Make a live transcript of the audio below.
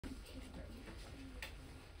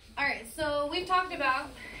All right, so we've talked about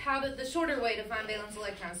the shorter way to find valence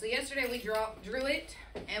electrons. So yesterday we drew it,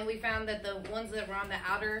 and we found that the ones that were on the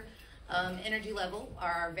outer energy level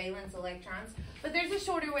are our valence electrons. But there's a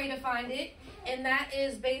shorter way to find it, and that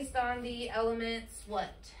is based on the element's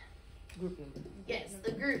what? Group number. Yes,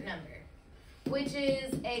 the group number, which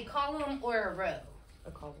is a column or a row.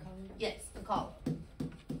 A column. Yes, a column.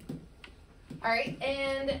 All right,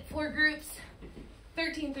 and for groups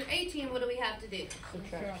 13 through 18, what do we have to do?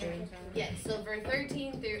 Subtraction. Yes, so for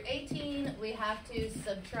 13 through 18, we have to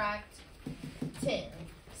subtract 10.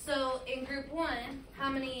 So in group 1, how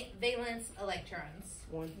many valence electrons?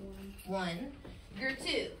 1. 1. Group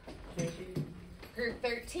 2? 2. Group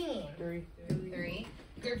 13? 3. 3.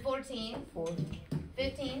 Group 14? 4.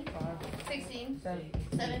 15? 5. 16? 7.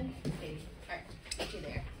 7? 8. All right, get you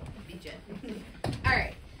there. Beat you. All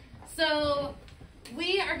right, so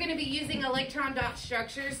we are going to be using electron dot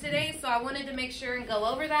structures today, so I wanted to make sure and go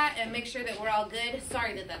over that and make sure that we're all good.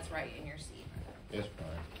 Sorry that that's right in your seat. Yes, fine.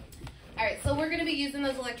 All right, so we're going to be using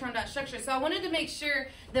those electron dot structures. So I wanted to make sure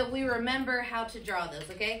that we remember how to draw those,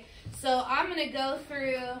 okay? So I'm going to go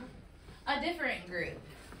through a different group,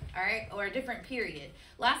 all right, or a different period.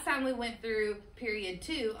 Last time we went through period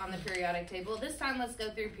 2 on the periodic table. This time let's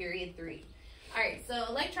go through period 3. All right, so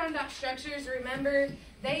electron dot structures, remember,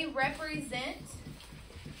 they represent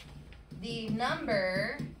the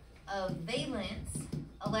number of valence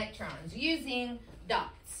electrons using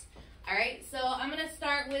dots. All right, so I'm going to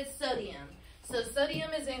start with sodium. So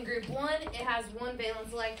sodium is in group 1. It has 1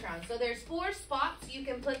 valence electron. So there's 4 spots you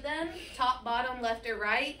can put them, top, bottom, left, or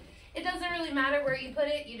right. It doesn't really matter where you put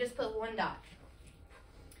it. You just put 1 dot.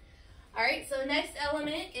 All right, so next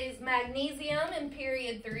element is magnesium in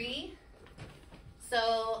period 3.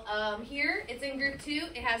 So here, it's in group 2.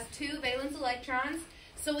 It has 2 valence electrons.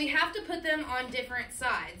 So we have to put them on different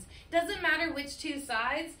sides. Doesn't matter which 2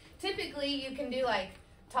 sides. Typically, you can do like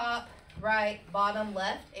top, right, bottom,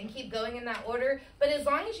 left, and keep going in that order. But as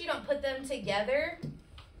long as you don't put them together,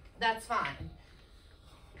 that's fine.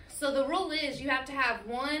 So the rule is you have to have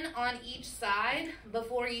 1 on each side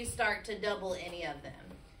before you start to double any of them.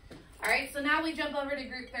 All right, so now we jump over to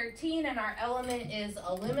group 13, and our element is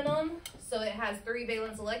aluminum. So it has 3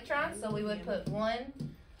 valence electrons, so we would put 1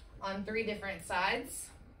 on 3 different sides.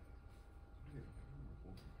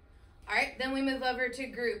 All right, then we move over to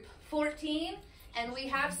group 14, and we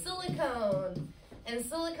have silicone. And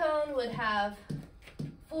silicone would have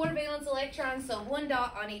 4 valence electrons, so 1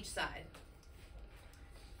 dot on each side.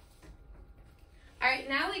 All right,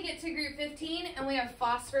 now we get to group 15, and we have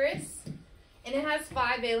phosphorus, and it has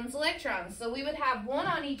 5 valence electrons. So we would have 1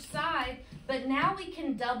 on each side, but now we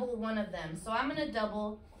can double one of them. So I'm going to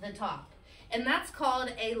double the top, and that's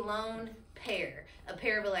called a lone pair, a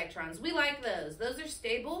pair of electrons. We like those. Those are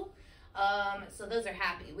stable, so those are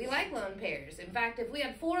happy. We like lone pairs. In fact, if we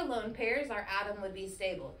had 4 lone pairs, our atom would be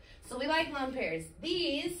stable. So we like lone pairs.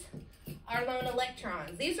 These are lone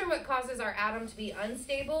electrons. These are what causes our atom to be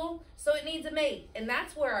unstable, so it needs a mate. And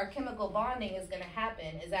that's where our chemical bonding is going to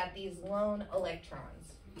happen, is at these lone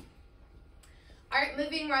electrons. All right,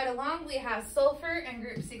 moving right along, we have sulfur in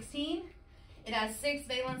group 16. It has 6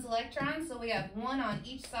 valence electrons, so we have 1 on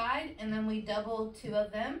each side, and then we double 2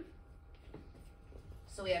 of them.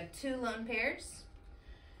 So we have 2 lone pairs.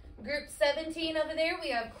 Group 17 over there, we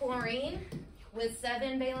have chlorine with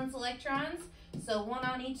 7 valence electrons. So 1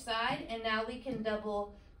 on each side, and now we can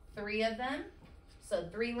double 3 of them. So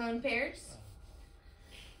 3 lone pairs.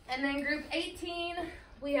 And then group 18,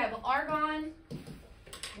 we have argon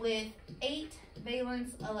with 8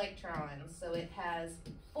 valence electrons. So it has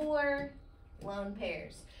 4 lone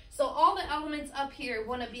pairs. So all the elements up here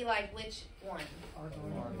want to be like which one?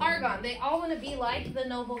 Argon. They all want to be like the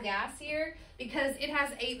noble gas here because it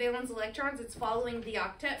has 8 valence electrons. It's following the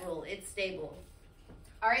octet rule. It's stable.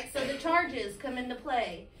 All right, so the charges come into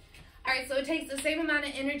play. All right, so it takes the same amount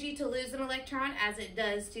of energy to lose an electron as it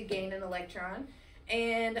does to gain an electron.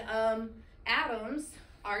 And atoms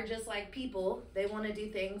are just like people. They want to do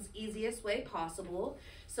things easiest way possible.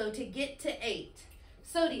 So to get to 8,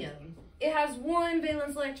 sodium, it has 1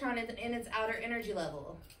 valence electron in its outer energy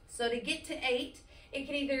level. So to get to 8, it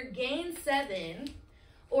could either gain 7,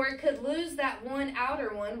 or it could lose that 1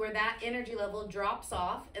 outer one where that energy level drops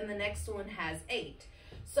off and the next one has 8.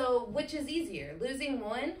 So which is easier, losing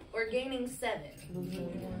 1 or gaining 7?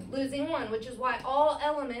 Losing 1, which is why all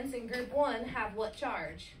elements in group 1 have what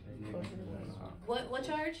charge? What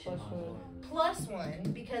charge? Plus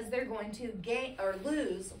 1, because they're going to gain or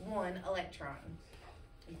lose 1 electron.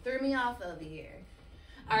 You threw me off over here.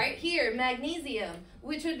 All right, here, magnesium,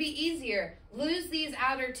 which would be easier, lose these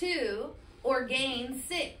outer 2 or gain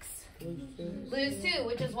 6. Lose 2,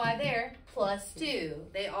 which is why they're plus 2.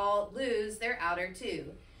 They all lose their outer 2.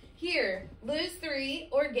 Here, lose 3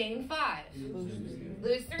 or gain 5.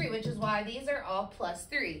 Lose 3, which is why these are all plus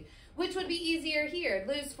 3. Which would be easier here?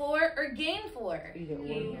 Lose 4 or gain 4?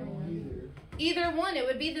 Either one. It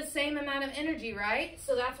would be the same amount of energy, right?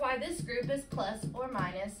 So that's why this group is plus or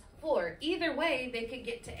minus 4. Either way, they could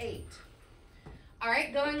get to 8. All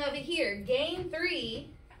right, going over here. Gain 3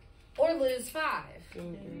 or lose 5.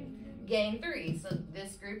 Gain 3. So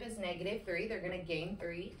this group is negative 3. They're going to gain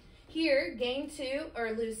 3. Here, gain 2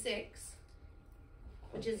 or lose 6,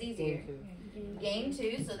 which is easier. Gain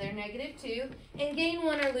 2, so they're negative 2. And gain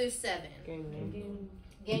 1 or lose 7.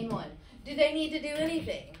 Gain 1. Do they need to do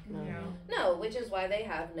anything? No, which is why they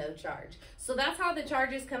have no charge. So that's how the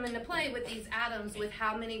charges come into play with these atoms, with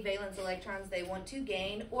how many valence electrons they want to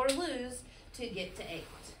gain or lose to get to 8.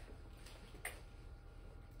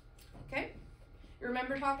 Okay? You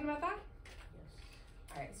remember talking about that?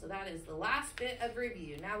 Yes. All right, so that is the last bit of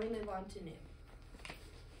review. Now we move on to new.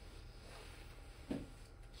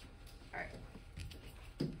 All right.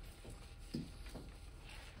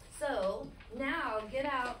 So now get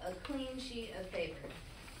out a clean sheet of paper.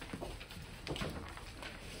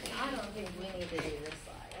 I don't think we need to do this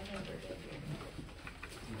slide. I think we're good here.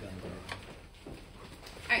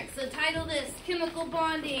 All right, so title this Chemical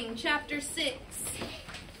Bonding, Chapter 6.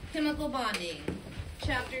 Chemical Bonding,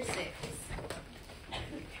 Chapter 6.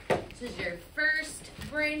 This is your first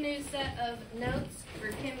brand new set of notes for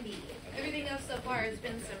Chem B. Everything else so far has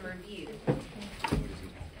been some review.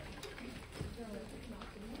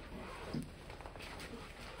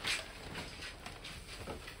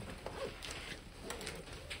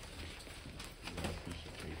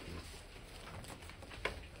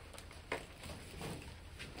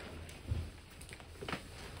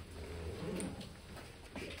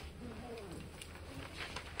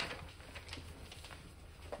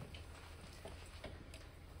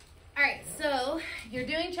 Alright, so you're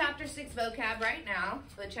doing Chapter 6 vocab right now,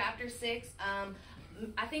 but Chapter 6,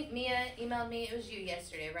 I think Mia emailed me, it was you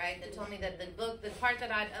yesterday, right, that told me that the book, the part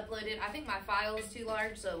that I'd uploaded, I think my file is too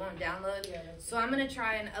large, so it won't download. So I'm going to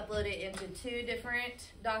try and upload it into 2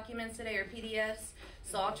 different documents today, or PDFs,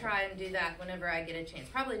 so I'll try and do that whenever I get a chance.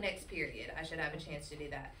 Probably next period, I should have a chance to do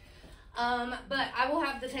that. But I will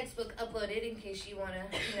have the textbook uploaded in case you want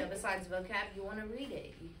to, besides vocab, you want to read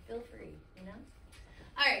it. You feel free,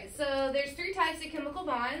 Alright, so there's 3 types of chemical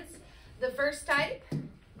bonds. The first type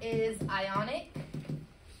is ionic.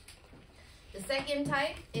 The second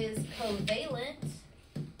type is covalent.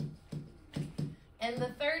 And the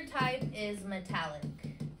third type is metallic.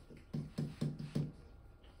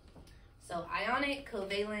 So ionic,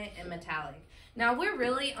 covalent, and metallic. Now we're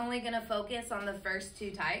really only going to focus on the first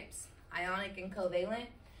 2 types, ionic and covalent.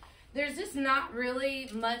 There's just not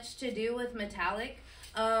really much to do with metallic.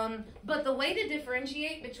 But the way to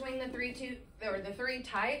differentiate between the 3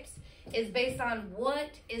 types is based on what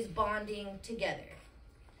is bonding together.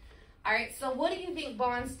 All right, so what do you think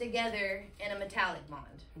bonds together in a metallic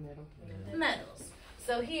bond? Metals.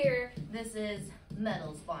 So here, this is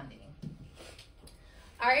metals bonding.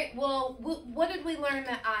 All right, well, what did we learn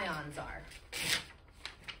that ions are?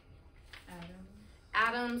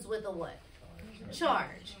 Atoms with a what?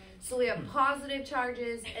 Charge. So we have positive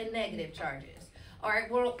charges and negative charges. All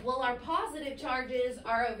right, well, our positive charges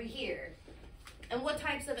are over here. And what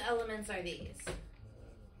types of elements are these?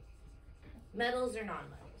 Metals or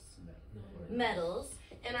non-metals? Metals.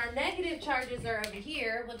 And our negative charges are over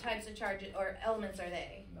here. What types of charges or elements are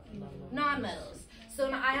they? Non-metals. So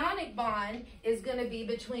an ionic bond is going to be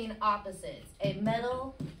between opposites, a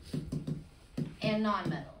metal and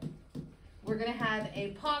non-metal. We're going to have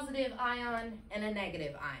a positive ion and a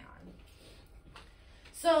negative ion.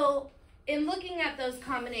 So in looking at those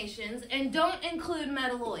combinations, and don't include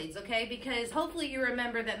metalloids, okay? Because hopefully you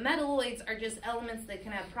remember that metalloids are just elements that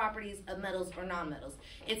can have properties of metals or non-metals.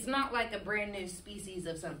 It's not like a brand new species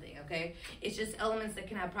of something, okay? It's just elements that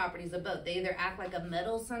can have properties of both. They either act like a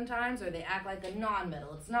metal sometimes or they act like a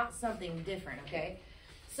non-metal. It's not something different, okay?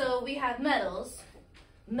 So we have metals,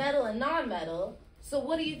 metal and non-metal. So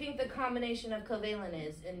what do you think the combination of covalent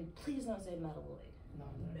is? And please don't say metalloid.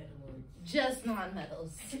 Non-metalloid. Just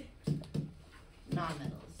non-metals.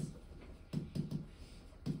 Non-metals.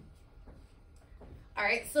 All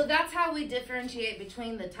right, so that's how we differentiate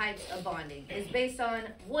between the types of bonding, is based on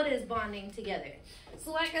what is bonding together.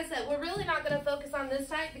 So like I said, we're really not going to focus on this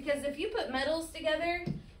type because if you put metals together,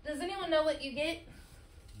 does anyone know what you get?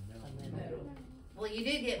 Metal. Well, you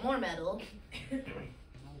do get more metal.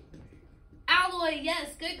 Alloy,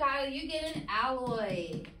 yes, good Kyle, you get an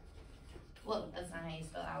alloy. Whoa, that's not how you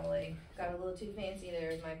spell alloy. Got a little too fancy there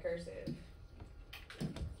with my cursive.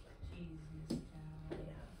 Yeah.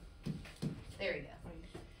 There we go.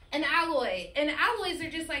 An alloy. And alloys are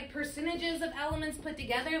just like percentages of elements put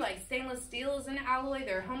together, like stainless steel is an alloy.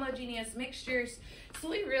 They're homogeneous mixtures. So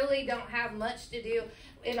we really don't have much to do.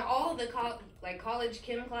 In all the college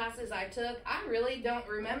chem classes I took, I really don't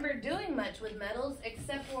remember doing much with metals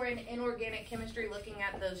except for in inorganic chemistry looking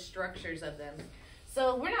at those structures of them.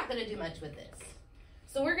 So we're not going to do much with this.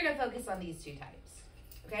 So we're going to focus on these two types.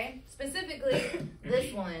 Okay? Specifically,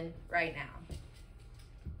 this one right now.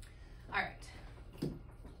 All right.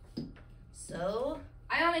 So,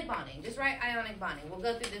 ionic bonding. Just write ionic bonding. We'll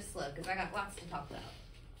go through this slow because I got lots to talk about.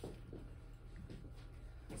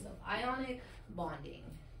 So, ionic bonding.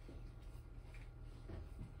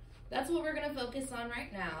 That's what we're going to focus on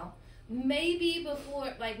right now. Maybe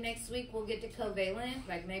before, like next week, we'll get to covalent,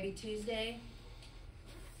 like maybe Tuesday,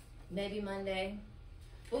 maybe Monday.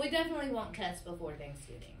 But we definitely won't test before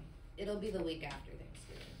Thanksgiving. It'll be the week after Thanksgiving.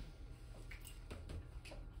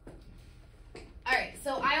 All right,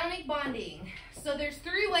 so ionic bonding. So there's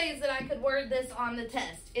three ways that I could word this on the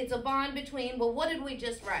test. It's a bond between, well, what did we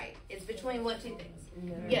just write? It's between what two things?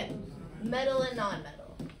 Yeah, metal and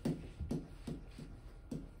non-metal. Oh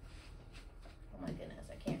my goodness,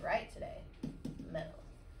 I can't write today.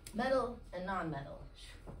 Metal and non-metal.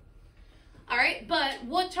 All right, but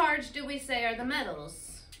what charge do we say are the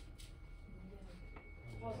metals?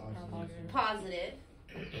 Positive.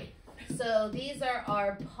 So these are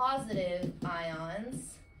our positive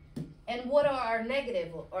ions. And what are our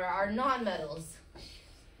negative or our nonmetals?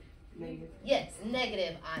 Negative. Yes,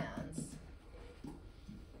 negative ions.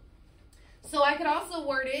 So I could also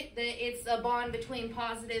word it that it's a bond between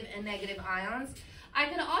positive and negative ions. I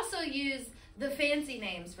could also use the fancy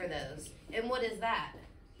names for those. And what is that?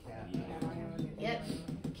 Yep,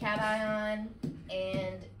 cation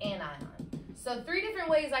and anion. So 3 different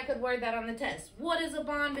ways I could word that on the test. What is a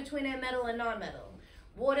bond between a metal and non-metal?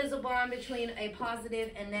 What is a bond between a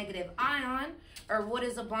positive and negative ion? Or what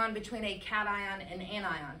is a bond between a cation and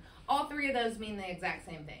anion? All 3 of those mean the exact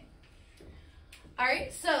same thing. All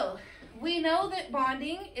right, so we know that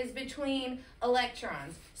bonding is between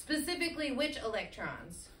electrons. Specifically, which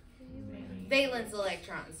electrons? Valence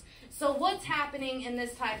electrons. So what's happening in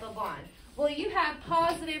this type of bond? Well, you have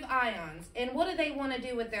positive ions, and what do they want to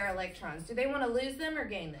do with their electrons? Do they want to lose them or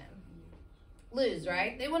gain them? Lose,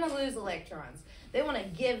 right? They want to lose electrons. They want to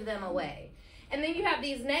give them away. And then you have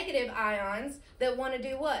these negative ions that want to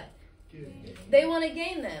do what? They want to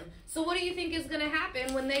gain them. So what do you think is going to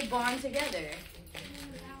happen when they bond together?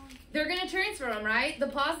 They're going to transfer them, right? The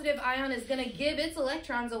positive ion is going to give its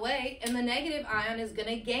electrons away, and the negative ion is going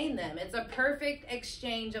to gain them. It's a perfect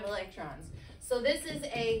exchange of electrons. So this is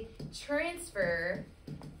a transfer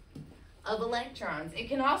of electrons. It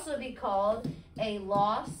can also be called a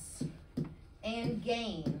loss and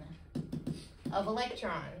gain of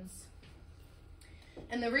electrons.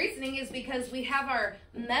 And the reasoning is because we have our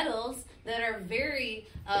metals that are very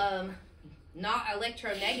not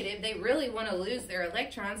electronegative. They really want to lose their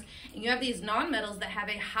electrons. And you have these nonmetals that have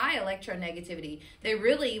a high electronegativity. They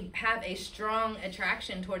really have a strong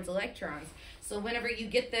attraction towards electrons. So whenever you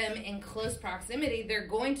get them in close proximity, they're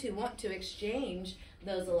going to want to exchange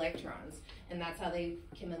those electrons. And that's how they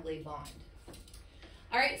chemically bond.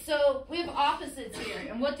 All right, so we have opposites here.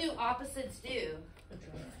 And what do opposites do?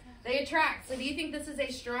 They attract. So do you think this is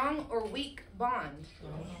a strong or weak bond?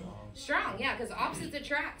 Strong, yeah, because opposites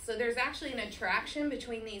attract. So there's actually an attraction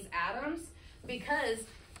between these atoms because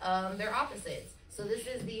they're opposites. So this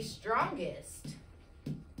is the strongest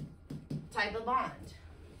type of bond.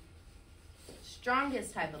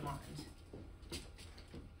 Strongest type of bond.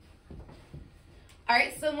 All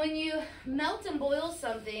right, so when you melt and boil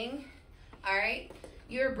something, all right,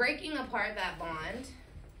 you're breaking apart that bond.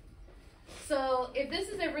 So if this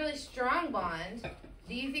is a really strong bond,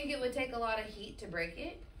 do you think it would take a lot of heat to break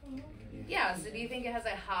it? Yeah, so do you think it has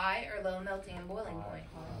a high or low melting and boiling point?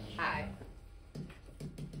 High.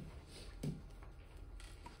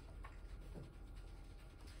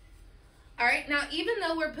 All right, now even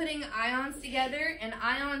though we're putting ions together and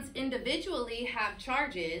ions individually have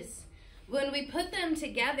charges, when we put them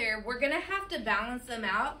together, we're going to have to balance them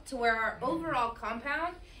out to where our overall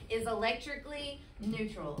compound is electrically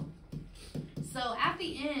neutral. So at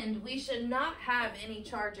the end, we should not have any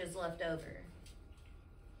charges left over.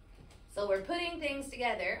 So we're putting things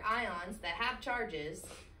together, ions that have charges,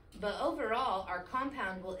 but overall, our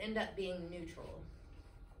compound will end up being neutral.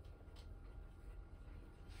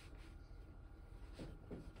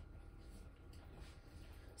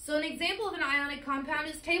 So an example of an ionic compound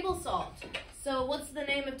is table salt. So what's the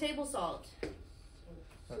name of table salt?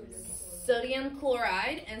 Sodium. Sodium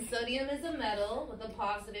chloride, and sodium is a metal with a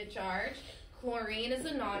positive charge. Chlorine is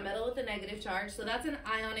a nonmetal with a negative charge, so that's an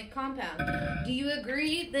ionic compound. Do you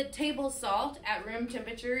agree that table salt at room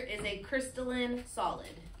temperature is a crystalline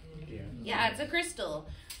solid? Yeah. Yeah, it's a crystal.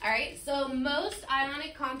 All right, so most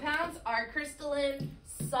ionic compounds are crystalline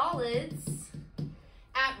solids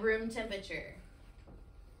at room temperature.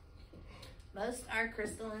 Most are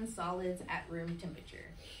crystalline solids at room temperature.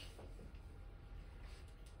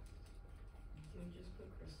 Can you just put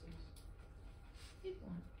crystals?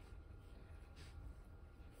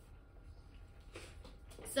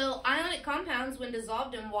 So ionic compounds, when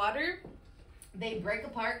dissolved in water, they break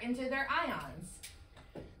apart into their ions.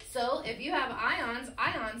 So if you have ions,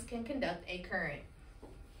 ions can conduct a current.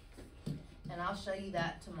 And I'll show you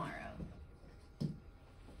that tomorrow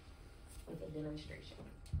with a demonstration.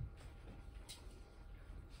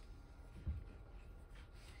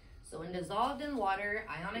 So when dissolved in water,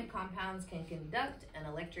 ionic compounds can conduct an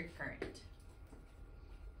electric current.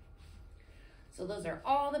 So those are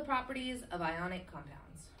all the properties of ionic compounds.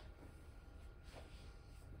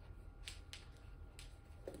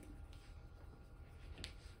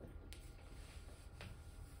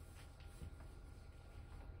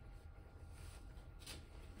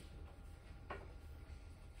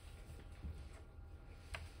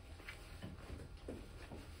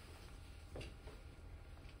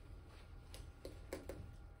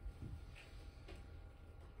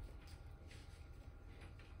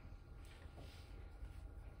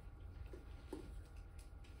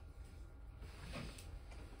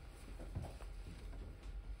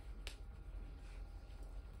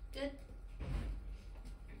 Good.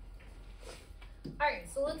 All right,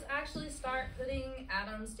 so let's actually start putting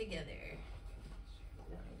atoms together.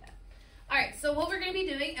 All right, so what we're going to be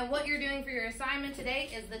doing and what you're doing for your assignment today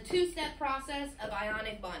is the two-step process of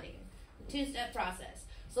ionic bonding. Two-step process.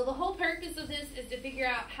 So the whole purpose of this is to figure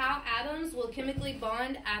out how atoms will chemically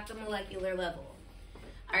bond at the molecular level.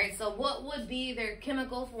 All right, so what would be their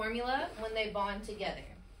chemical formula when they bond together?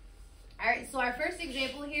 All right, so our first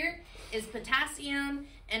example here is potassium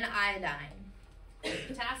and iodine.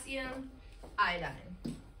 Potassium,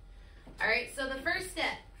 iodine. All right, so the first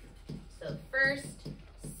step.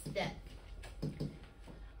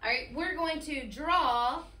 All right, we're going to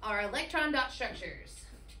draw our electron dot structures.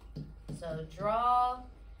 So draw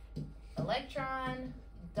electron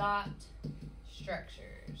dot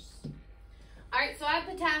structures. All right, so I have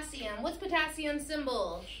potassium. What's potassium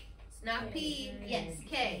symbol? It's not P, yes,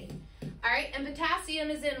 K. All right, and potassium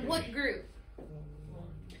is in what group?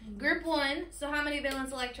 Group 1. So how many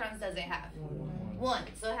valence electrons does it have? 1.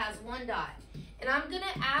 So it has 1 dot. And I'm going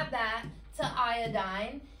to add that to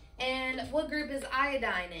iodine. And what group is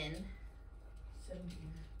iodine in?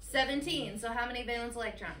 17. So how many valence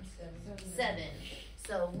electrons? 7.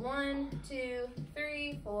 So 1, 2,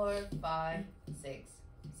 3, 4, 5, 6,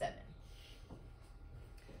 7.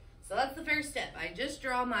 So that's the first step. I just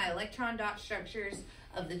draw my electron dot structures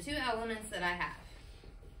of the two elements that I have.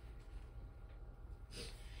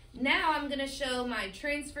 Now I'm going to show my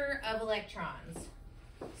transfer of electrons.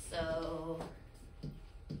 So,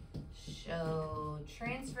 show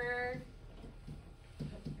transfer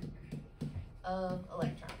of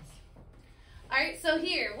electrons. All right, so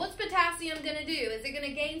here, what's potassium going to do? Is it going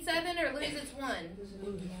to gain 7 or lose its 1?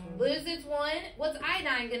 Lose its 1. What's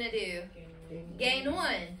iodine going to do? Gain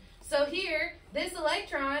 1. So here, this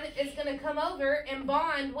electron is going to come over and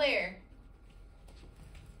bond where?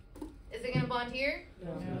 Is it going to bond here?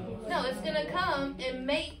 No, it's going to come and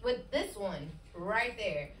mate with this one right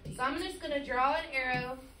there. So I'm just going to draw an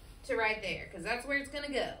arrow to right there because that's where it's going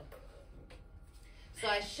to go. So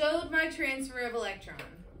I showed my transfer of electron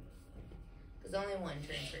because only one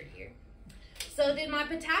transferred here. So did my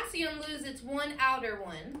potassium lose its one outer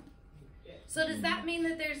one? So does that mean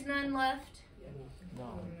that there's none left?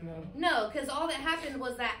 No, because all that happened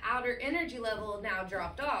was that outer energy level now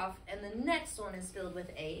dropped off and the next one is filled with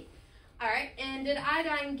 8. All right, and did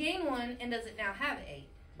iodine gain 1 and does it now have 8?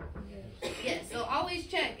 Yes, so always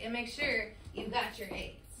check and make sure you've got your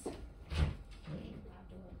 8s.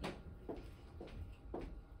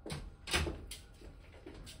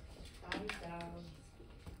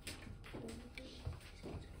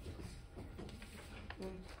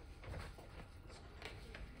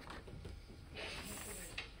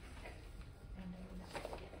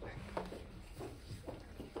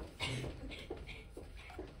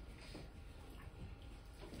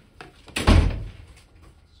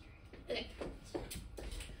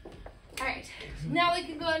 Now we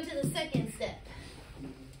can go into the second step.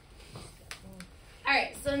 All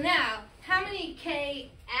right, so now, how many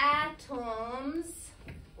K atoms,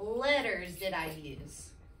 letters did I use?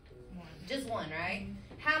 Just one, right?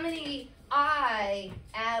 How many I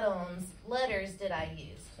atoms, letters did I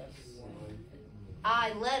use?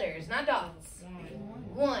 I letters, not dots.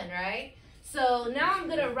 One, right? So now I'm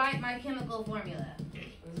going to write my chemical formula.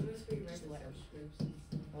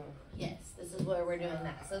 Yes, this is where we're doing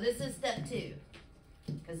that. So this is step 2.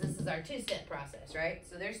 Because this is our 2-step process, right?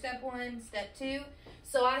 So there's step 1, step 2.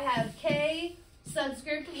 So I have K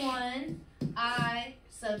subscript 1, I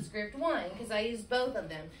subscript 1, because I used both of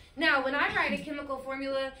them. Now, when I write a chemical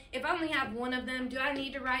formula, if I only have one of them, do I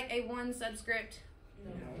need to write a 1 subscript?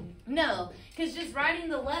 No, because just writing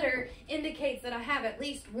the letter indicates that I have at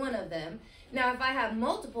least one of them. Now, if I have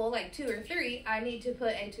multiple, like 2 or 3, I need to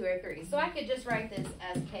put a 2 or 3. So I could just write this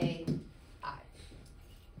as Ki.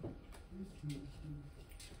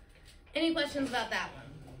 Any questions about that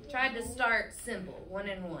one? Tried to start simple, 1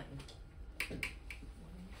 and 1.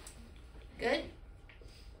 Good?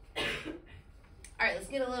 All right, let's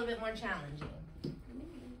get a little bit more challenging.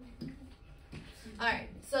 All right,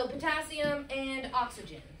 so potassium and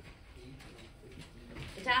oxygen.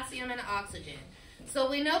 Potassium and oxygen. So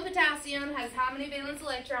we know potassium has how many valence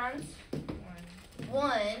electrons?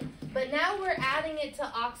 1. But now we're adding it to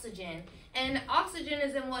oxygen. And oxygen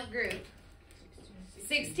is in what group?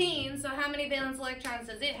 16. So how many valence electrons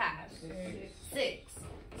does it have? 6.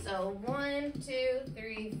 So 1, 2,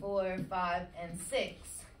 3, 4, 5, and 6.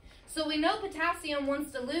 So we know potassium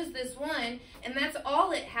wants to lose this 1, and that's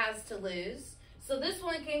all it has to lose. So this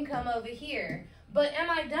one can come over here. But am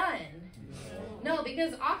I done? No,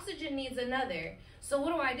 because oxygen needs another. So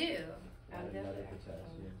what do I do?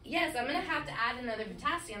 Yes, I'm going to have to add another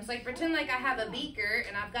potassium. So like pretend like I have a beaker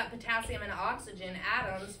and I've got potassium and oxygen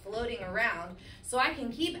atoms floating around. So I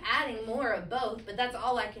can keep adding more of both, but that's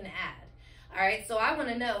all I can add. All right, so I want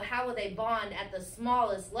to know how will they bond at the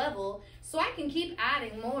smallest level so I can keep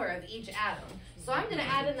adding more of each atom. So I'm going to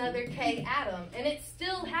add another K atom, and it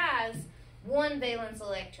still has 1 valence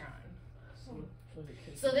electron.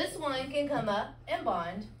 So this one can come up and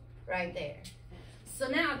bond right there. So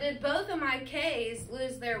now, did both of my Ks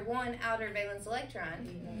lose their 1 outer valence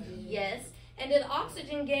electron? Yes. And did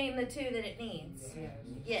oxygen gain the 2 that it needs?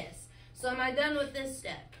 Yes. So am I done with this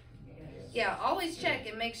step? Yeah, always check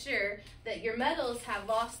and make sure that your metals have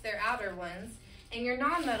lost their outer ones and your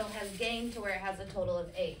non-metal has gained to where it has a total of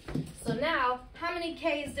 8. So now, how many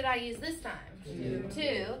Ks did I use this time?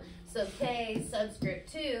 2. So K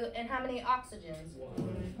subscript 2, and how many oxygens?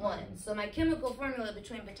 1. So my chemical formula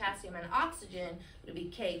between potassium and oxygen would be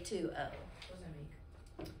K2O. What does that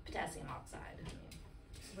make? Potassium oxide.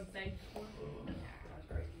 What's that for?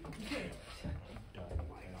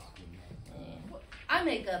 I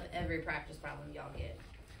make up every practice problem y'all get.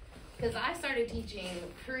 Because I started teaching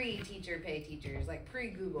pre-teacher pay teachers, like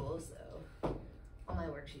pre-Google, so all my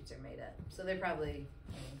worksheets are made up. So they're probably,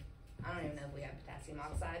 I don't even know if we have potassium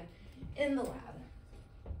oxide in the lab.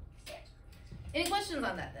 Any questions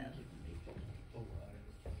on that though?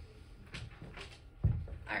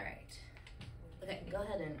 All right. Okay, go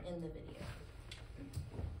ahead and end the video.